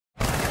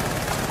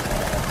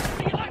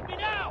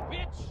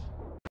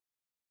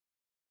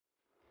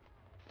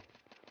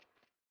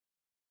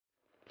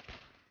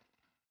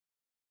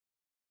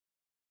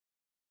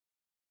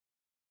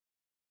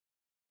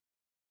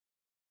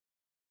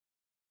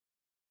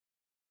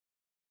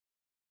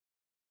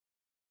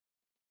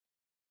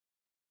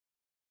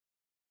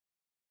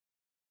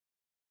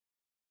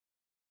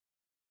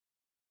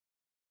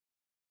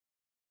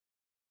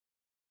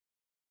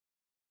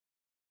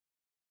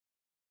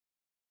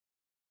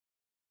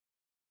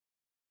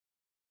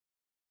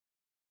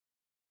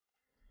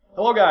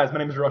Hello guys, my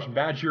name is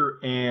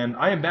TheRussianBadger, and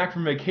I am back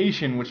from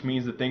vacation, which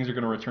means that things are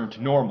going to return to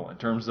normal in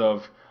terms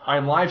of I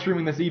am live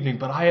streaming this evening,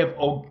 but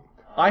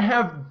I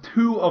have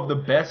two of the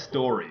best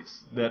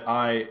stories that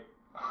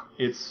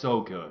it's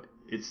so good.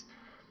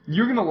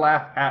 You're going to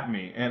laugh at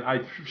me, and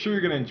I'm sure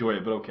you're going to enjoy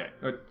it, but okay.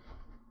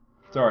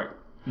 Sorry,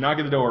 knock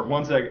at the door,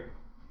 1 second.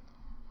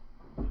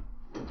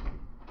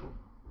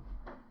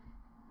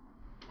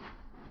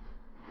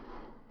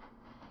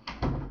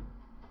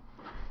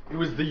 It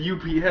was the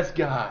UPS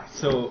guy,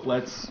 so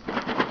let's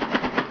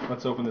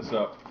open this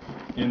up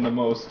in the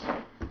most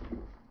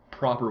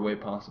proper way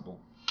possible.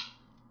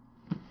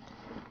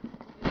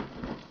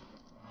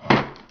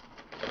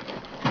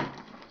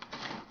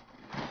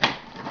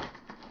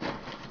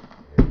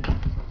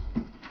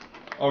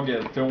 I'll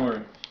get it, don't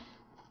worry.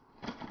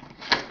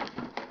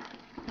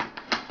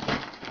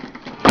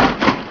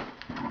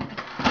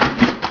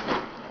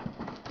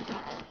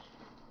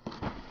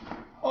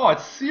 Oh,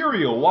 it's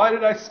cereal. Why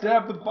did I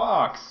stab the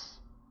box?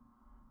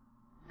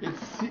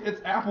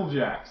 It's Apple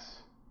Jacks.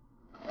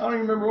 I don't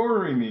even remember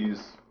ordering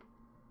these.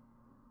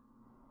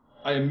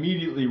 I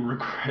immediately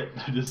regret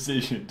the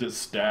decision to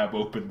stab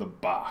open the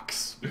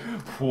box.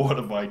 What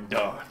have I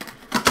done?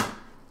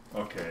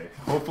 Okay,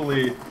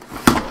 hopefully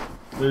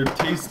they're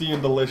tasty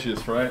and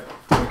delicious, right?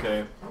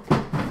 Okay.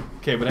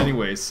 Okay, but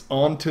anyways,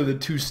 on to the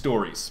two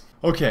stories.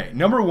 Okay,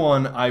 number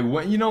one, I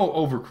went,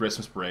 over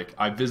Christmas break,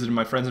 I visited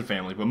my friends and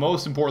family, but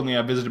most importantly,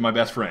 I visited my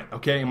best friend,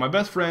 okay? And my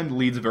best friend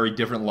leads a very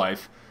different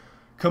life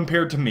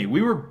compared to me.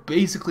 We were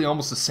basically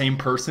almost the same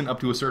person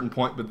up to a certain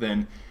point, but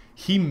then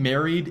he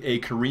married a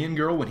Korean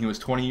girl when he was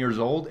 20 years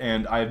old,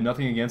 and I have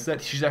nothing against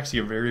that. She's actually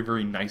a very,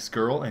 very nice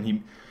girl,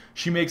 and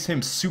she makes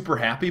him super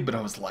happy, but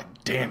I was like,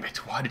 damn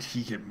it, why did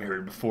he get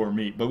married before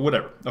me? But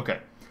whatever, okay.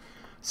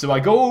 So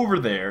I go over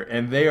there,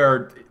 and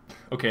they're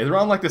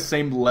on like the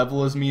same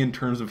level as me in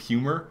terms of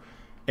humor.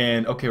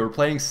 And okay, we're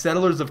playing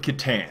Settlers of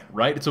Catan,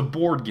 right? It's a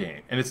board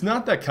game, and it's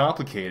not that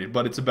complicated,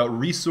 but it's about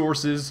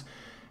resources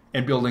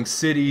and building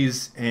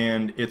cities,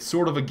 and it's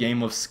sort of a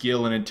game of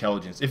skill and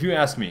intelligence. If you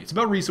ask me, it's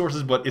about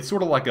resources, but it's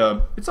sort of like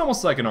it's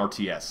almost like an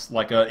RTS,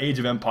 like a Age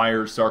of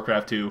Empires,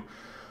 StarCraft 2.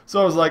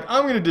 So I was like,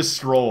 I'm going to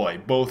destroy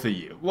both of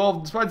you.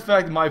 Well, despite the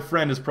fact that my best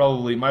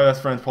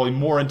friend's probably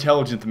more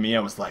intelligent than me, I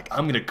was like,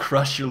 I'm going to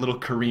crush your little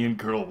Korean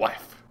girl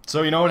wife.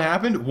 So you know what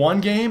happened? One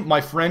game,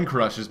 my friend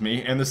crushes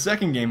me, and the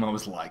second game I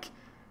was like,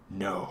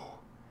 no.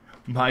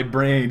 My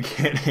brain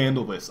can't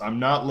handle this. I'm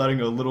not letting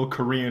a little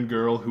Korean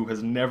girl who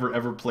has never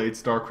ever played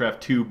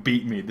StarCraft 2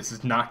 beat me. This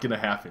is not going to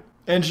happen.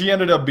 And she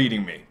ended up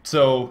beating me.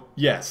 So,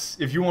 yes,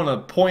 if you want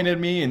to point at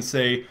me and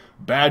say,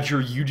 Badger,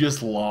 you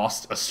just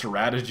lost a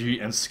strategy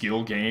and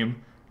skill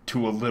game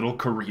to a little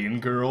Korean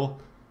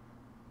girl,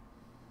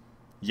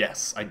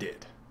 yes, I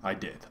did. I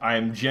did. I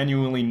am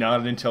genuinely not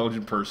an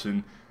intelligent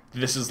person.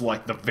 This is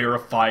like the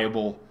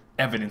verifiable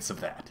evidence of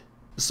that.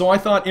 So I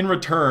thought in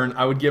return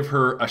I would give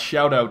her a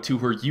shout out to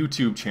her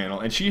YouTube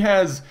channel, and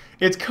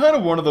it's kind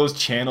of one of those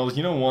channels,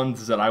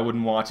 ones that I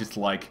wouldn't watch. It's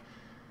like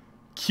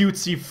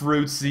cutesy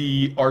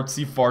fruitsy,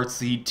 artsy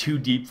fartsy, too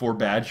deep for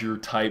Badger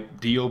type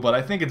deal, but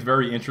I think it's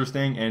very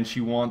interesting, and she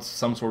wants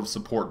some sort of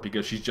support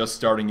because she's just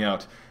starting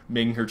out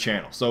making her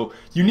channel. So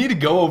you need to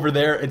go over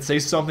there and say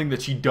something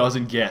that she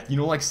doesn't get.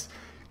 Like,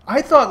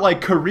 I thought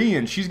like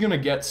Korean, she's gonna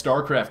get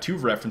StarCraft 2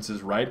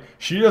 references, right?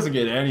 She doesn't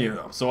get any of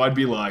them. So I'd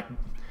be like,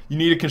 you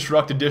need to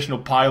construct additional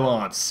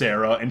pylons,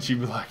 Sarah, and she'd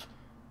be like,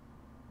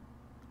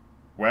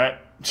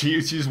 what?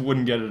 She just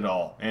wouldn't get it at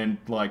all. And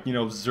like,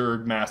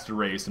 Zerg Master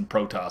Race and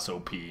Protoss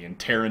OP and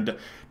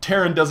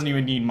Terran doesn't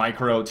even need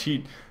micro.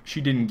 She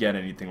didn't get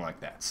anything like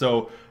that.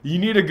 So you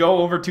need to go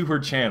over to her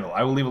channel.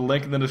 I will leave a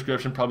link in the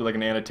description, probably like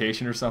an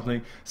annotation or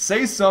something.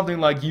 Say something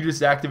like, you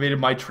just activated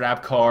my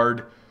trap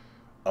card,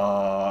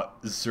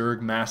 Zerg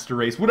Master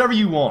Race, whatever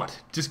you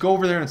want. Just go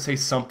over there and say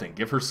something.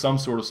 Give her some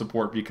sort of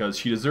support because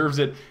she deserves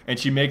it, and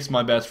she makes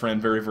my best friend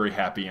very, very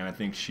happy, and I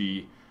think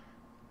she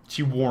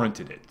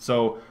warranted it.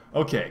 So,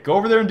 okay, go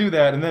over there and do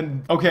that, and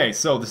then, okay,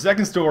 so the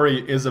second story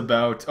is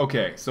about,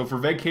 okay, so for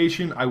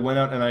vacation, I went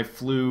out and I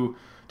flew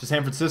to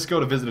San Francisco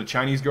to visit a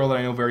Chinese girl that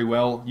I know very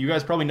well. You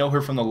guys probably know her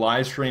from the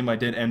live stream. I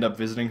did end up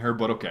visiting her,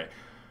 but okay.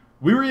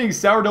 We were eating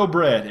sourdough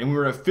bread, and we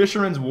were at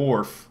Fisherman's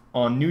Wharf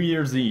on New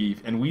Year's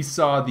Eve, and we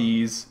saw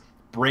these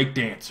break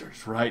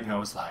dancers, right? And I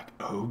was like,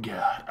 oh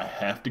god, I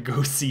have to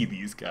go see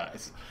these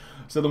guys.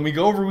 So then we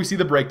go over, we see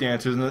the break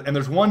dancers, and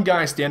there's one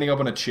guy standing up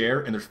on a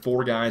chair, and there's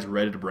 4 guys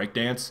ready to break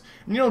dance.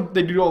 And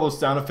they do all those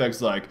sound effects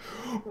like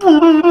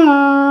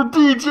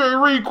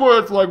DJ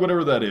request, like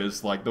whatever that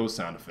is, like those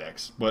sound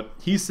effects. But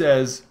he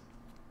says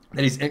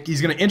that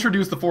he's going to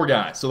introduce the 4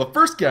 guys. So the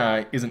first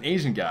guy is an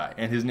Asian guy,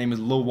 and his name is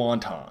Lil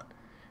Wonton.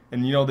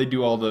 And they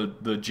do all the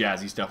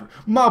jazzy stuff.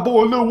 My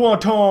boy Lil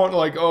Wonton,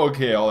 like, oh,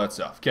 okay, all that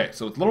stuff. Okay,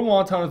 so Lil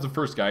Wonton is the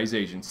first guy, he's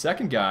Asian.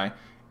 Second guy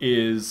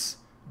is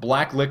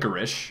Black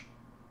Licorice.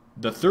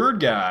 The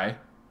third guy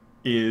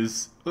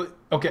is,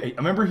 okay, I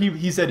remember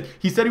he said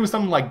he was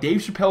something like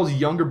Dave Chappelle's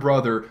younger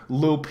brother,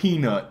 Lil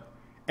Peanut.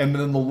 and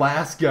then the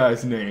last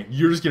guy's name,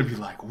 you're just gonna be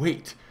like,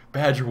 wait,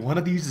 Badger, one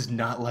of these is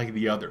not like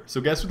the other.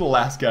 So guess what the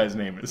last guy's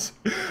name is?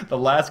 The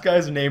last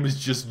guy's name is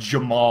just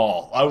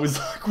Jamal. I was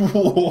like,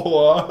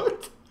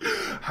 what?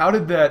 How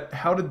did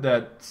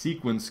that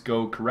sequence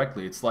go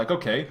correctly? It's like,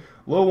 okay,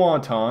 Lil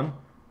Wonton,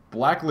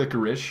 Black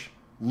Licorice,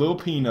 Lil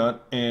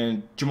Peanut,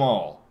 and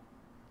Jamal.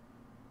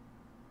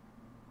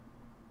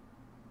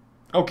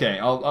 Okay,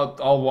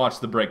 I'll watch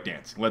the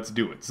breakdancing. Let's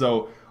do it.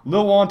 So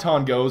Lil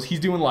Wonton goes, he's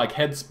doing like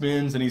head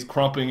spins and he's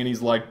crumping and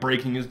he's like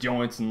breaking his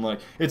joints and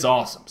like, it's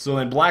awesome. So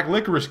then Black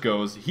Licorice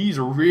goes, he's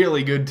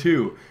really good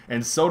too.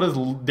 And so does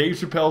Dave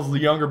Chappelle's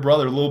younger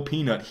brother, Lil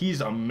Peanut. He's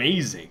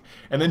amazing.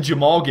 And then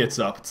Jamal gets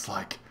up. It's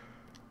like,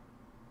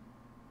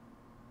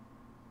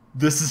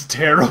 this is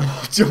terrible,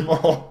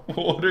 Jamal.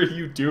 What are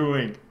you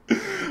doing?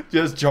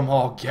 Just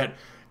Jamal, get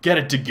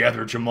it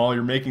together, Jamal.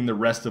 You're making the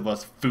rest of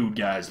us food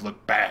guys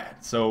look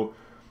bad. So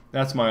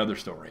that's my other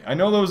story. I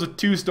know those are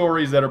two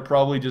stories that are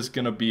probably just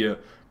going to be a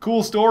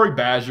cool story,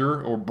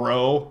 Badger, or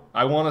bro.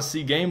 I want to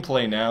see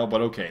gameplay now,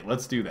 but okay,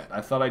 let's do that.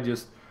 I thought I'd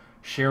just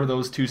share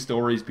those two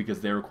stories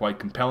because they were quite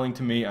compelling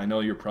to me. I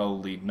know you're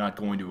probably not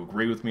going to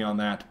agree with me on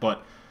that,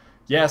 but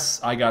yes,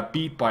 I got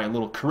beat by a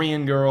little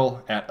Korean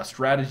girl at a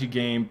strategy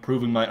game,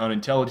 proving my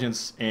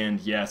unintelligence,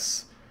 and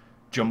yes,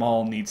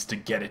 Jamal needs to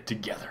get it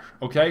together.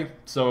 Okay,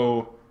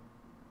 so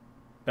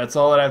that's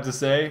all I have to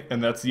say,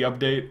 and that's the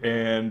update,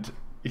 and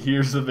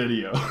here's the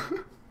video.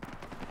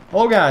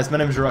 Hello guys, my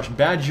name is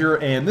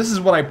TheRussianBadger, and this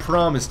is what I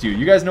promised you.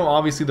 You guys know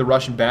obviously the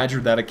Russian Badger,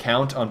 that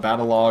account on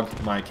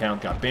Battlelog, my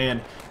account got banned,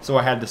 so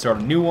I had to start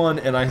a new one,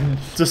 and I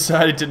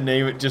decided to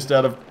name it just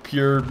out of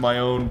pure for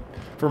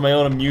my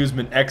own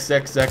amusement,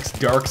 XXX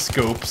Dark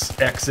Scopes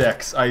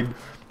XX. I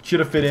should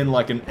have fit in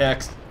like an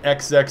XX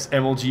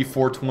MLG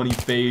 420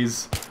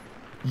 phase,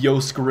 Yo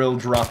Skrill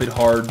drop it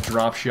hard,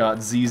 drop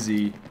shot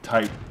ZZ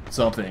type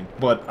something,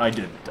 but I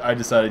didn't. I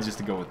decided just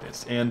to go with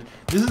this. And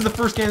this is the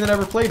first game that I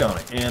ever played on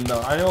it. And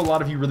I know a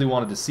lot of you really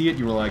wanted to see it.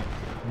 You were like,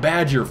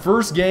 Badger,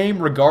 first game,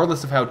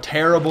 regardless of how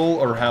terrible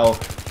or how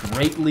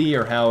greatly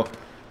or how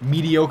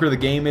mediocre the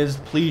game is,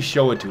 please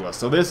show it to us.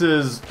 So this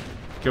is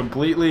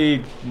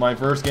completely my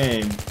first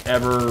game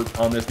ever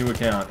on this new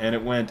account, and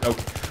it went,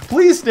 okay,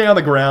 please stay on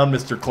the ground,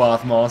 Mr.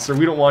 Cloth Monster.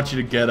 We don't want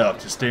you to get up.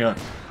 Just stay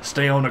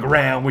on the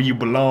ground where you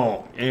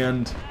belong.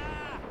 And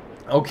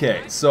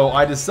okay, so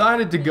I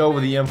decided to go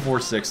with the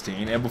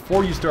M416, and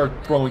before you start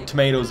throwing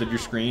tomatoes at your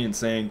screen and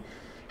saying,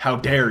 how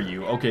dare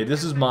you, okay,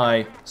 this is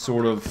my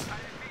sort of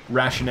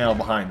rationale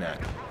behind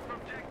that.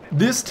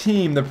 This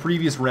team, the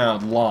previous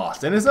round,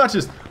 lost, and it's not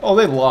just, oh,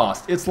 they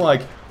lost, it's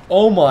like,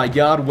 oh my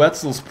god,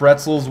 Wetzel's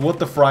Pretzels, what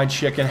the fried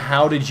chicken,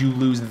 how did you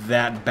lose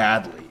that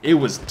badly? It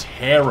was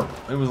terrible.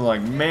 It was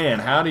like, man,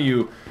 how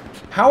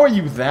are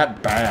you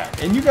that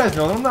bad? And you guys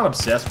know that I'm not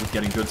obsessed with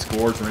getting good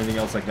scores or anything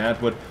else like that,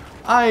 but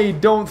I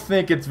don't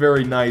think it's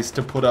very nice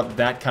to put up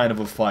that kind of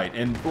a fight.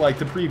 And like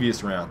the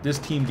previous round, this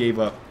team gave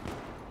up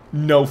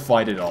no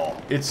fight at all.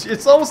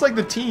 It's almost like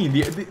the team,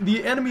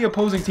 the enemy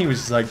opposing team was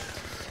just like,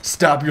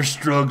 stop your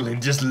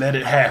struggling, just let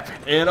it happen.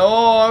 And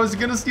oh, I was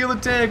gonna steal the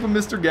tank, but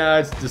Mr.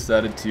 Guides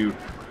decided to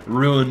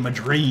ruin my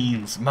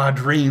dreams. My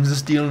dreams of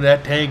stealing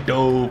that tank,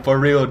 though, for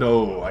real,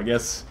 though. I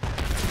guess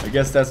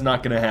that's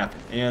not gonna happen.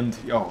 And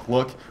oh,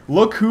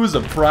 look who's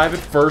a private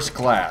first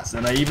class,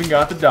 and I even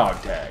got the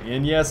dog tag.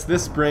 And yes,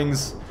 this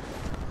brings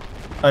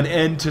an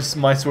end to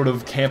my sort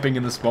of camping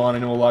in the spawn. I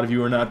know a lot of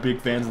you are not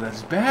big fans of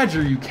that.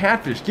 Badger, you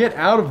catfish, get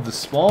out of the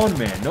spawn,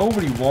 man.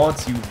 Nobody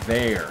wants you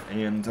there.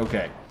 And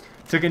okay,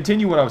 to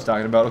continue what I was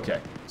talking about,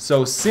 okay,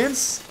 so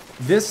since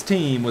this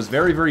team was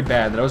very, very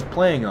bad that I was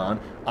playing on,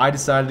 I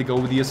decided to go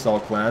with the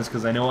assault class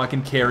because I know I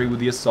can carry with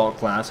the assault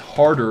class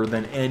harder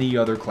than any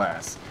other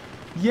class.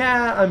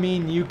 Yeah, I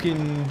mean, you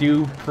can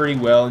do pretty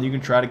well and you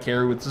can try to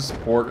carry with the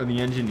support or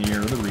the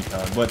engineer or the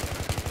recon, but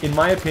in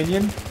my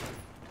opinion,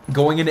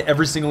 going into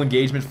every single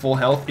engagement full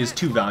health is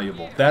too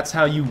valuable. That's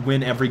how you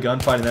win every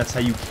gunfight, and that's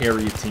how you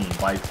carry a team,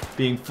 by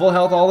being full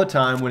health all the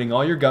time, winning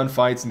all your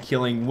gunfights and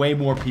killing way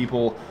more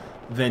people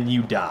than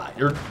you die.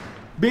 Or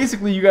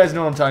basically, you guys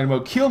know what I'm talking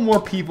about. Kill more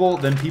people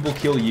than people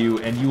kill you,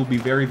 and you will be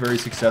very, very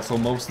successful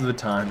most of the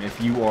time if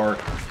you are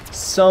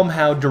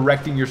somehow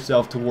directing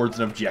yourself towards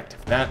an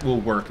objective. That will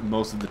work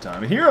most of the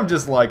time. And here I'm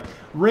just like,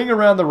 ring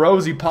around the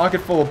rosy, pocket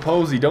full of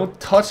posy. Don't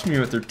touch me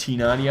with their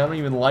T90. I don't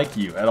even like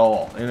you at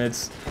all. And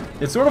it's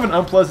sort of an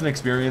unpleasant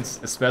experience,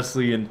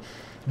 especially in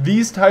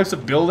these types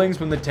of buildings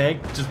when the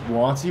tank just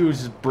wants you. It's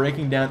just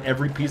breaking down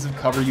every piece of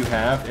cover you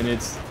have, and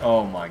it's,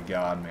 oh my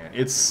god, man.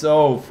 It's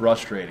so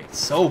frustrating.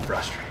 So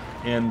frustrating.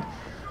 And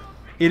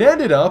it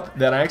ended up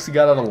that I actually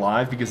got out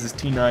alive because this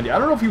T90, I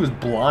don't know if he was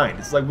blind.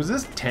 It's like, was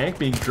this tank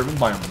being driven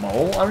by a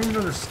mole? I don't even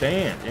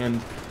understand. And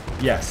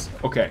yes,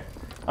 okay.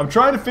 I'm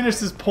trying to finish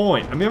this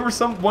point. I remember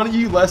one of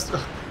you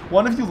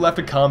left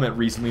a comment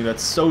recently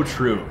that's so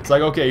true. It's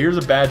like, okay, here's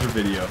a Badger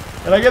video.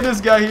 And I get this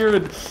guy here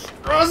and,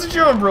 how's it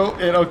going, bro?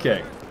 And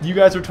okay, you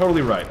guys are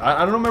totally right.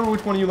 I don't remember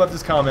which one of you left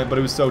this comment, but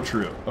it was so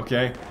true,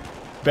 okay?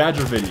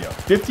 Badger video.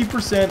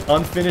 50%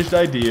 unfinished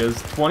ideas,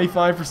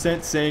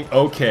 25% saying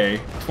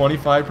okay,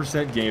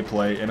 25%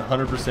 gameplay, and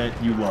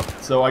 100% you love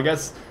it. So I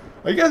guess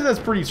that's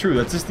pretty true.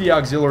 That's just the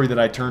auxiliary that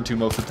I turn to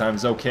most of the time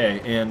is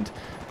okay, and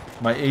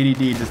my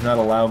ADD does not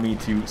allow me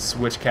to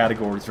switch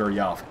categories very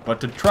often.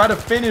 But to try to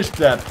finish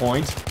that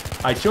point,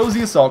 I chose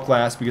the Assault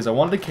class because I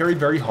wanted to carry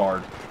very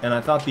hard, and I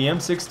thought the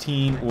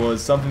M16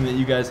 was something that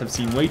you guys have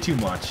seen way too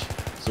much.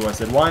 So I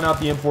said, why not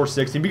the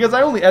M416? Because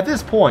at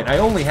this point, I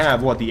only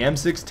have, what, the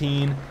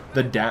M16,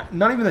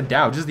 not even the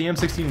Dow, just the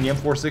M16 and the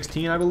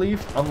M416, I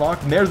believe,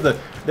 unlocked. And there's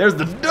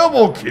the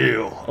double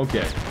kill.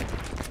 Okay.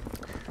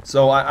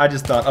 So I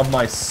just thought, of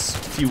my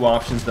few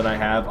options that I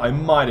have, I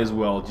might as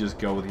well just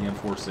go with the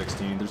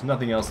M416. There's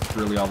nothing else that's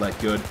really all that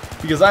good,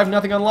 because I have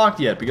nothing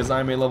unlocked yet, because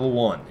I'm a level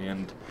 1,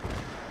 and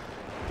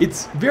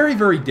it's very,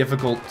 very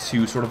difficult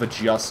to sort of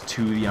adjust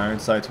to the iron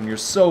sights when you're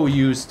so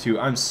used to,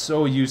 I'm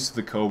so used to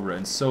the Cobra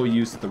and so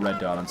used to the red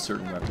dot on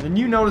certain weapons. And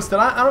you notice that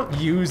I don't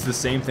use the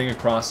same thing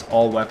across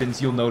all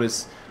weapons. You'll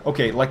notice,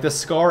 okay, like the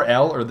Scar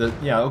L, or the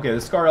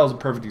Scar L is a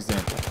perfect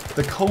example.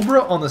 The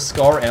Cobra on the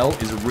Scar L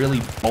is really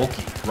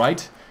bulky,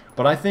 right?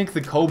 But I think the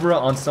Cobra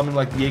on something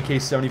like the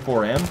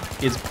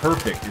AK-74M is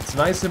perfect. It's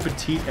nice and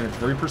petite, and it's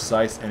very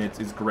precise, and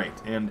it's great.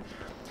 And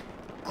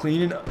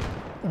cleaning...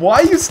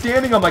 Why are you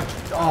standing on my...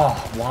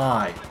 Oh,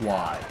 why?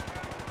 Why?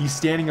 He's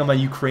standing on my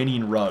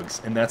Ukrainian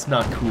rugs, and that's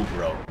not cool,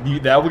 bro.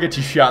 That will get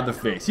you shot in the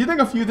face. You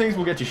think a few things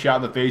will get you shot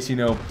in the face, you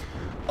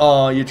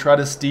know? You try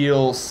to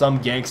steal some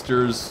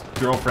gangster's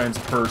girlfriend's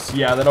purse.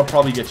 Yeah, that'll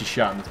probably get you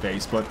shot in the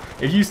face. But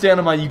if you stand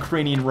on my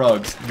Ukrainian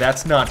rugs,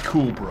 that's not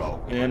cool,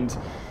 bro. And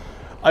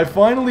I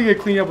finally get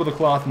cleaned up with a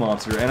cloth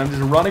monster, and I'm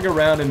just running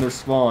around in their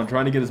spawn,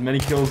 trying to get as many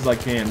kills as I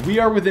can. We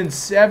are within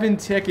 7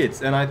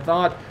 tickets, and I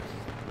thought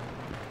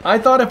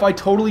if I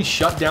totally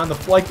shut down the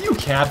flank, you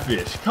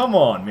catfish, come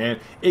on,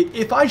 man.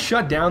 If I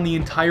shut down the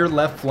entire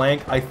left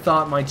flank, I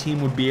thought my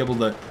team would be able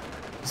to,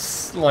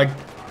 like,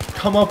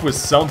 come up with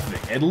something.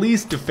 At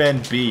least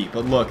defend B.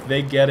 But look,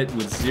 they get it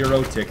with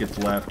 0 tickets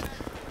left.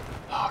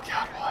 Oh,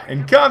 God, why?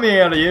 And come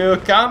here, you.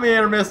 Come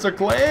here, Mr.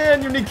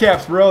 Clan. Your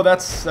kneecaps, bro.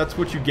 That's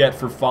what you get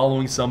for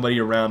following somebody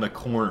around a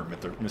corner,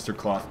 Mr.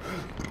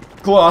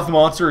 Cloth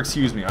Monster,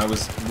 excuse me. I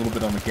was a little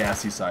bit on the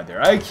gassy side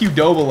there. I had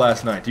Qdoba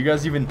last night. Do you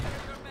guys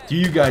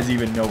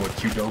even know what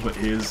Qdoba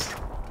is?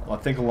 Well,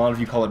 I think a lot of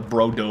you call it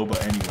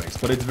Brodoba anyways,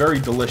 but it's very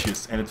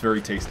delicious and it's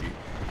very tasty.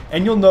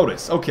 And you'll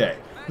notice, okay,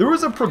 there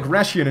was a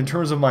progression in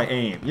terms of my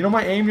aim. You know,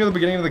 my aim near the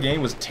beginning of the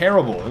game was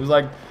terrible. It was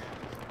like,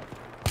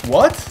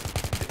 what?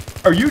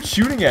 Are you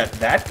shooting at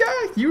that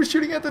guy? You were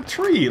shooting at the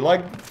tree.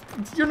 Like,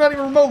 you're not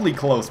even remotely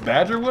close,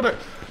 Badger.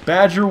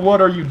 Badger,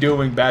 what are you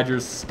doing,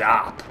 Badger?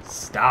 Stop.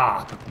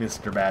 Stop,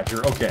 Mr.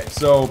 Badger. Okay,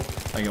 so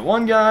I get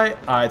one guy,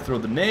 I throw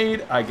the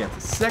nade, I get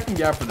the second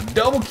guy for the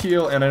double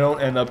kill, and I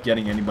don't end up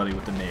getting anybody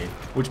with the nade,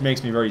 which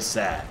makes me very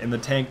sad. And the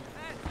tank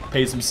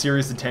pays some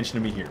serious attention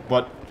to me here.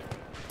 But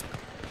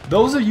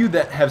those of you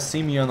that have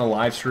seen me on the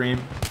live stream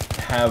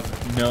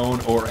have known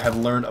or have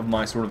learned of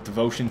my sort of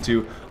devotion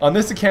to, on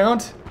this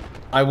account,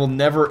 I will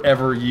never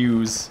ever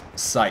use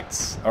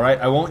sights, alright?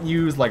 I won't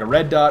use like a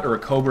red dot or a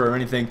Cobra or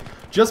anything.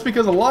 Just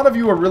because a lot of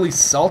you are really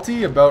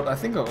salty about, I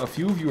think a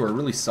few of you are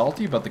really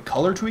salty about the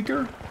color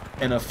tweaker,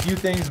 and a few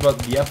things about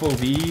the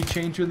FOV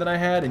changer that I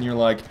had, and you're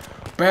like,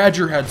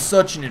 Badger had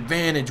such an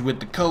advantage with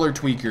the color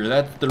tweaker,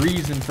 that's the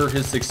reason for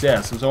his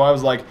success. So I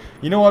was like,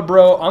 you know what,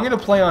 bro, I'm going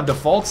to play on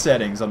default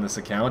settings on this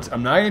account,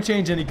 I'm not going to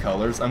change any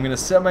colors, I'm going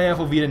to set my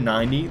FOV to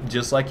 90,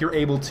 just like you're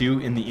able to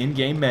in the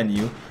in-game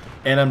menu,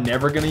 and I'm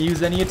never going to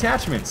use any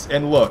attachments.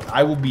 And look,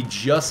 I will be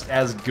just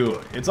as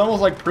good. It's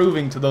almost like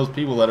proving to those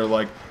people that are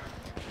like,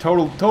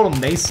 total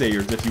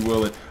naysayers, if you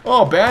will, that,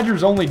 oh,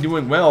 Badger's only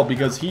doing well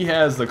because he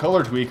has the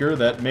color tweaker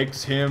that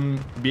makes him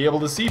be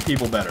able to see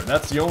people better.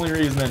 That's the only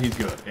reason that he's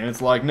good. And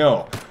it's like,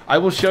 no, I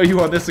will show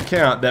you on this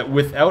account that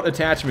without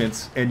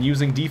attachments and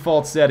using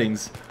default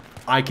settings,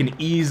 I can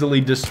easily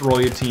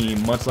destroy a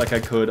team much like I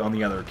could on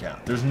the other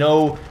account. There's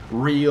no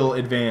real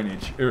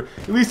advantage, or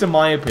at least in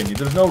my opinion,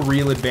 there's no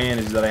real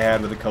advantage that I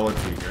had with the color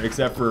tweaker,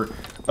 except for,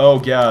 oh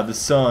god, the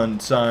sun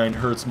sign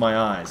hurts my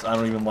eyes. I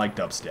don't even like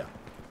dubstep.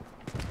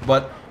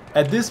 But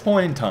at this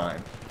point in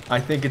time, I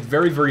think it's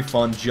very, very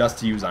fun just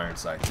to use iron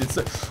sights. It's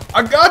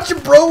I got you,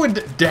 bro,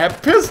 and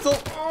dab pistol.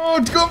 Oh,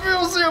 it's gonna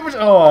feel so much.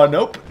 Oh,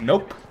 nope,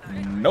 nope,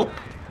 nope,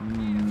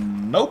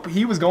 nope.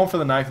 He was going for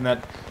the knife, and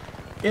that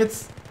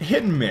it's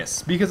hit and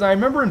miss. Because I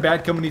remember in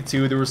Bad Company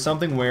 2, there was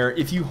something where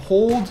if you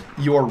hold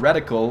your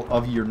reticle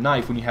of your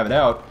knife when you have it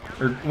out,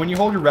 or when you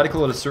hold your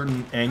reticle at a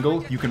certain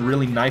angle, you can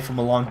really knife from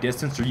a long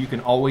distance, or you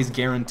can always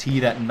guarantee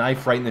that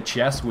knife right in the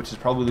chest, which is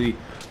probably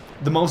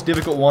the most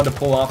difficult one to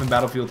pull off in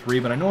Battlefield 3,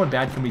 but I know in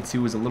Bad Company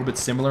 2 is a little bit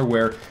similar,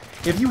 where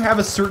if you have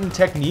a certain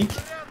technique,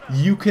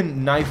 you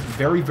can knife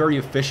very, very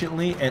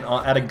efficiently and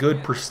at a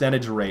good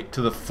percentage rate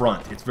to the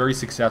front. It's very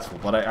successful,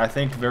 but I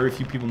think very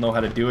few people know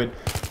how to do it.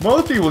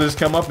 Most people just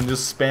come up and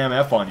just spam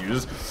F on you.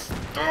 Just,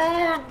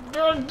 oh,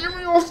 God, give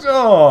me your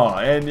stuff!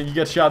 And you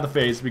get shot in the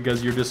face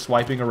because you're just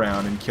swiping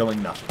around and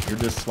killing nothing. You're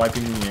just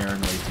swiping in the air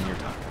and wasting your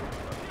time.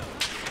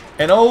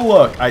 And oh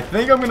look, I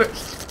think I'm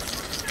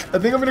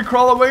gonna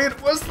crawl away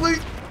at Wesley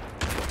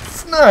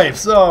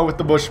Snipes. Oh, with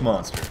the bush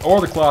monster or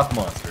the cloth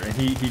monster, and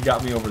he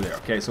got me over there.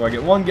 Okay, so I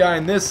get one guy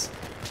in this.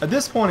 At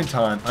this point in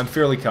time, I'm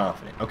fairly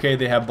confident. Okay,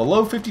 they have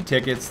below 50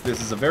 tickets. This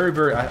is a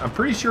very, I'm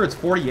pretty sure it's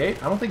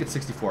 48. I don't think it's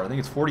 64. I think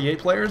it's 48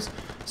 players.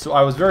 So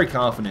I was very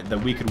confident that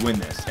we could win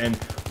this. And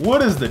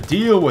what is the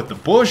deal with the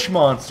bush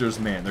monsters,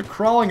 man? They're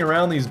crawling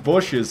around these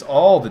bushes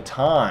all the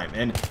time.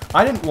 And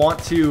I didn't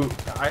want to,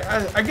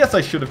 I guess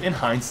I should have, in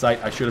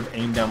hindsight, I should have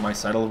aimed down my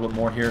sight a little bit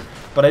more here.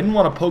 But I didn't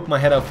want to poke my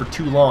head out for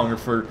too long or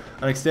for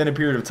an extended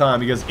period of time.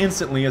 Because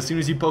instantly, as soon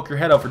as you poke your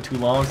head out for too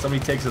long,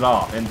 somebody takes it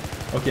off. And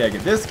okay, I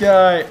get this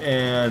guy,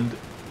 and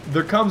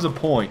there comes a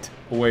point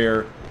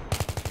where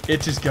it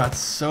just got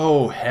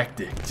so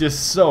hectic.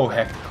 Just so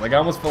hectic. Like, I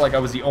almost felt like I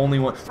was the only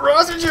one.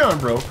 Russian John,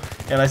 bro!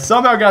 And I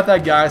somehow got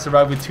that guy,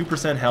 survived with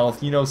 2%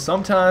 health. You know,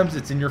 sometimes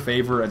it's in your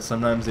favor, and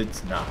sometimes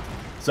it's not.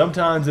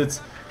 Sometimes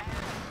it's...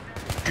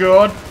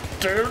 God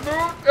damn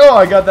it! Oh,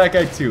 I got that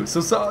guy too. So,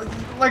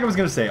 like I was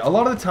gonna say, a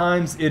lot of the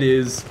times it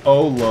is,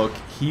 oh, look,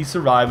 he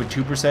survived with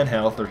 2%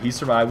 health, or he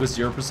survived with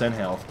 0%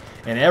 health.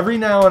 And every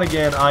now and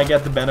again, I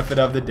get the benefit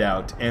of the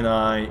doubt, and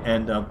I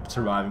end up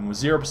surviving with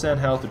 0%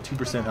 health or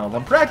 2% health.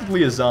 I'm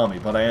practically a zombie,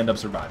 but I end up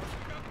surviving.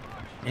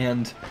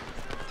 And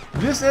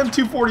this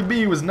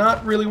M240B was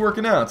not really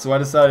working out, so I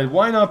decided,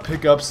 why not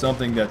pick up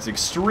something that's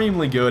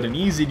extremely good and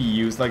easy to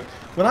use? Like,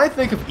 when I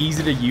think of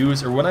easy to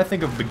use, or when I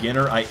think of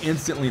beginner, I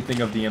instantly think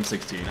of the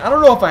M16. I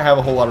don't know if I have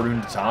a whole lot of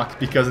room to talk,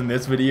 because in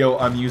this video,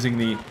 I'm using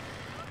the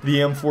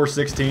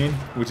M416,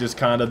 which is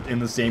kind of in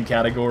the same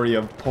category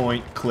of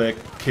point, click,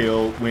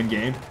 kill, win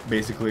game,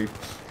 basically.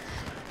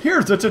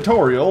 Here's a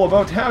tutorial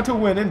about how to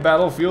win in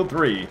Battlefield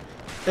 3.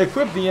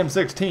 Equip the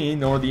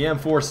M16 or the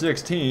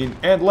M416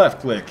 and left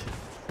click.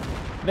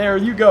 There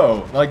you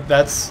go. Like,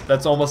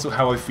 that's almost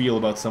how I feel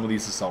about some of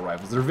these assault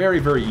rifles. They're very,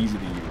 very easy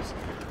to use.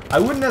 I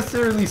wouldn't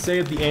necessarily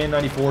say that the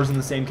AN-94 is in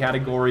the same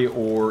category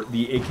or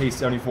the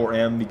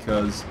AK-74M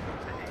because,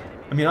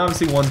 I mean,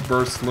 obviously one's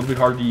burst, a little bit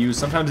hard to use.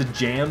 Sometimes it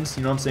jams,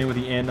 you know what I'm saying, with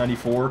the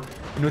AN-94.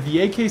 And with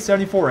the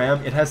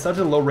AK-74M, it has such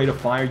a low rate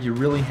of fire, you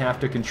really have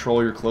to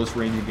control your close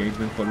range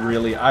engagement. But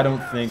really, I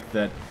don't think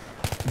that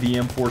the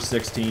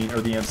M416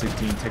 or the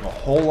M16 take a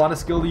whole lot of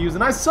skill to use.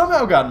 And I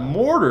somehow got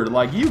mortared,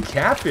 like, you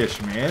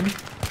catfish, man.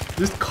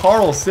 This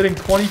Carl sitting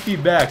 20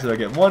 feet back, so I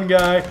get one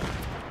guy.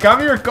 Come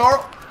here,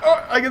 Carl.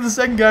 Oh, I get the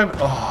second guy.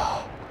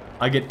 Oh,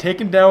 I get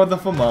taken down with the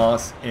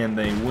FAMAS, and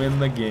they win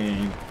the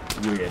game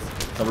with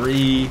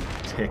 3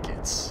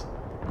 tickets.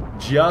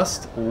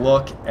 Just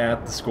look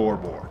at the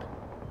scoreboard.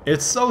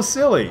 It's so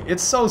silly.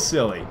 It's so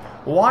silly.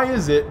 Why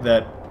is it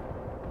that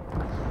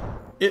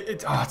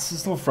it's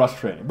just a little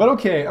frustrating. But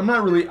okay, I'm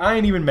not really, I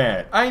ain't even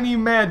mad. I ain't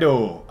even mad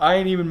though. I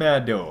ain't even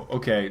mad though.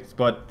 Okay,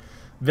 but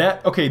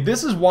okay,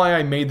 this is why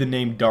I made the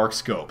name Dark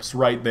Scopes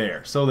right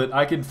there. So that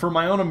I could, for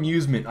my own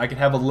amusement, I could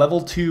have a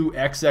level 2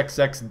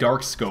 XXX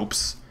Dark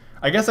Scopes.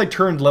 I guess I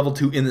turned level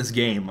 2 in this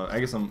game. I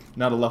guess I'm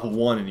not a level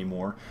 1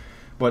 anymore.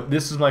 But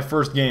this is my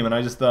first game, and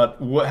I just thought,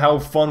 how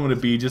fun would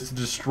it be just to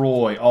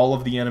destroy all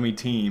of the enemy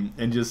team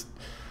and just,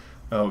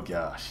 oh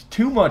gosh,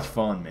 too much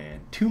fun,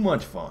 man, too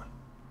much fun.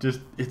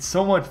 Just, it's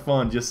so much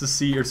fun just to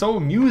see, or so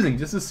amusing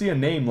just to see a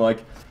name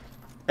like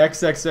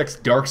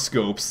XXX Dark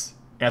Scopes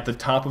at the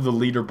top of the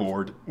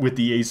leaderboard with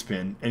the ace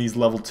pin, and he's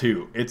level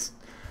 2. It's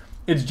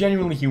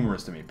genuinely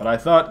humorous to me, but I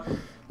thought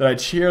that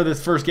I'd share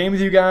this first game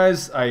with you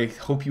guys. I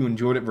hope you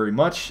enjoyed it very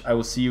much. I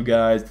will see you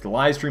guys at the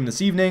live stream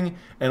this evening,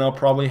 and I'll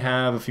probably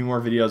have a few more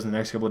videos in the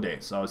next couple of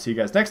days. So I'll see you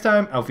guys next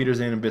time. Auf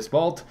Wiedersehen and bis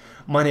bald.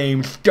 My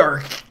name's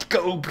Dark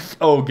Scopes.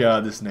 Oh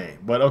god, this name.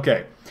 But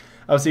okay.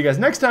 I'll see you guys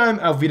next time.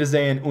 Auf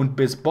Wiedersehen und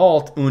bis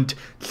bald und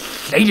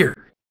later.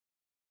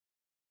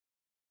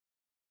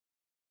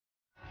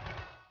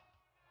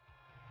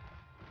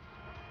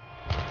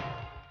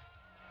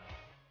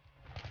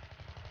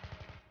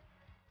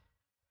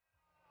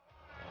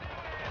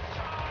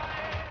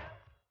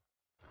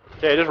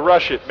 Okay, just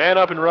rush it. Man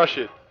up and rush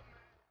it.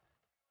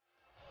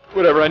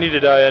 Whatever, I need to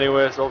die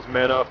anyway, so I'll just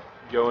man up,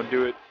 go and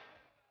do it.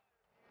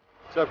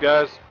 What's up,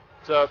 guys?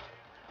 What's up?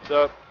 What's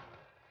up?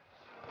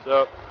 What's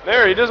up?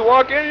 There, you just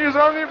walk in, you just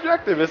on the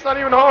objective. It's not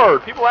even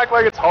hard. People act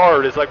like it's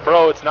hard. It's like,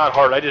 bro, it's not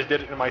hard. I just did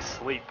it in my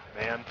sleep,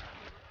 man.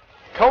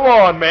 Come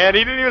on, man.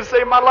 He didn't even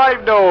save my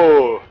life,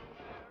 though.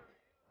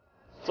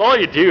 That's all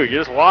you do. You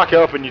just walk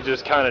up and you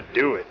just kind of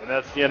do it, and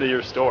that's the end of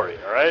your story,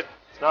 alright?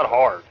 It's not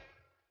hard.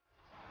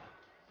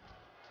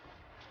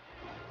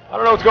 I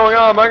don't know what's going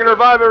on, but I'm going to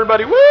revive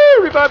everybody.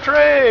 Woo! Revive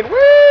train!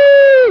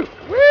 Woo!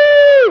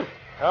 Woo!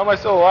 How am I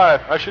still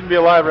alive? I shouldn't be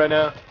alive right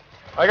now.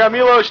 I got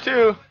Milos,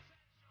 too.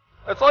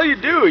 That's all you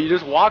do. You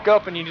just walk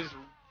up and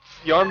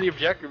you're on the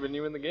objective and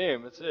you win the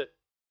game. That's it.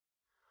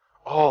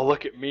 Oh,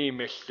 look at me,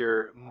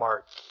 Mr.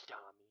 Mark.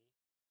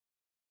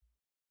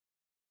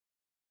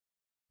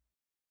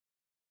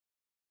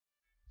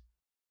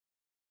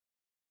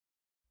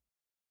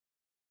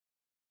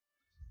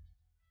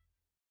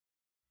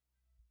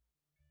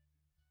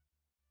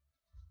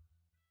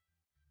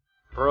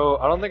 Bro,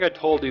 I don't think I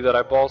told you that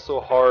I ball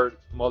so hard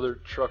mother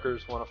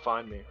truckers want to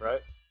find me,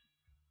 right?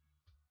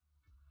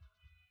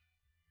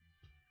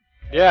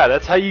 Yeah,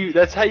 that's how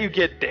you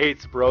get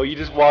dates, bro. You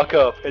just walk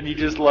up and you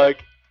just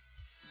like,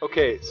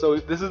 okay, so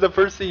this is the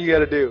first thing you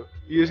gotta do.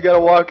 You just gotta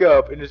walk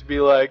up and just be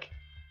like,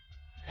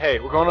 hey,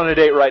 we're going on a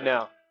date right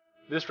now.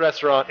 This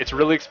restaurant, it's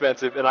really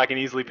expensive and I can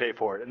easily pay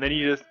for it. And then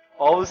you just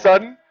all of a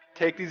sudden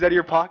take these out of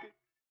your pocket.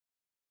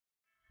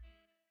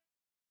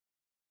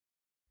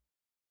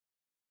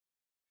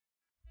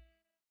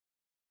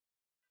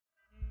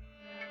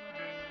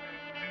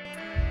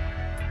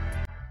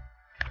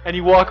 And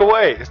you walk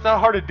away. It's not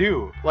hard to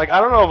do. Like, I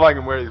don't know if I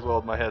can wear these well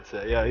with my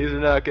headset. Yeah, these are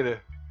not gonna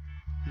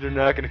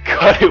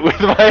cut it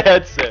with my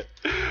headset.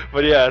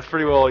 But yeah, it's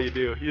pretty well all you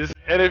do. You just,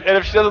 and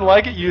if she doesn't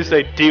like it, you just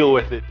say, deal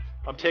with it.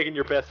 I'm taking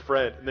your best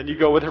friend. And then you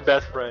go with her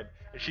best friend.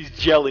 And she's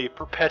jelly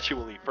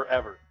perpetually,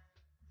 forever.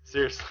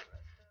 Seriously.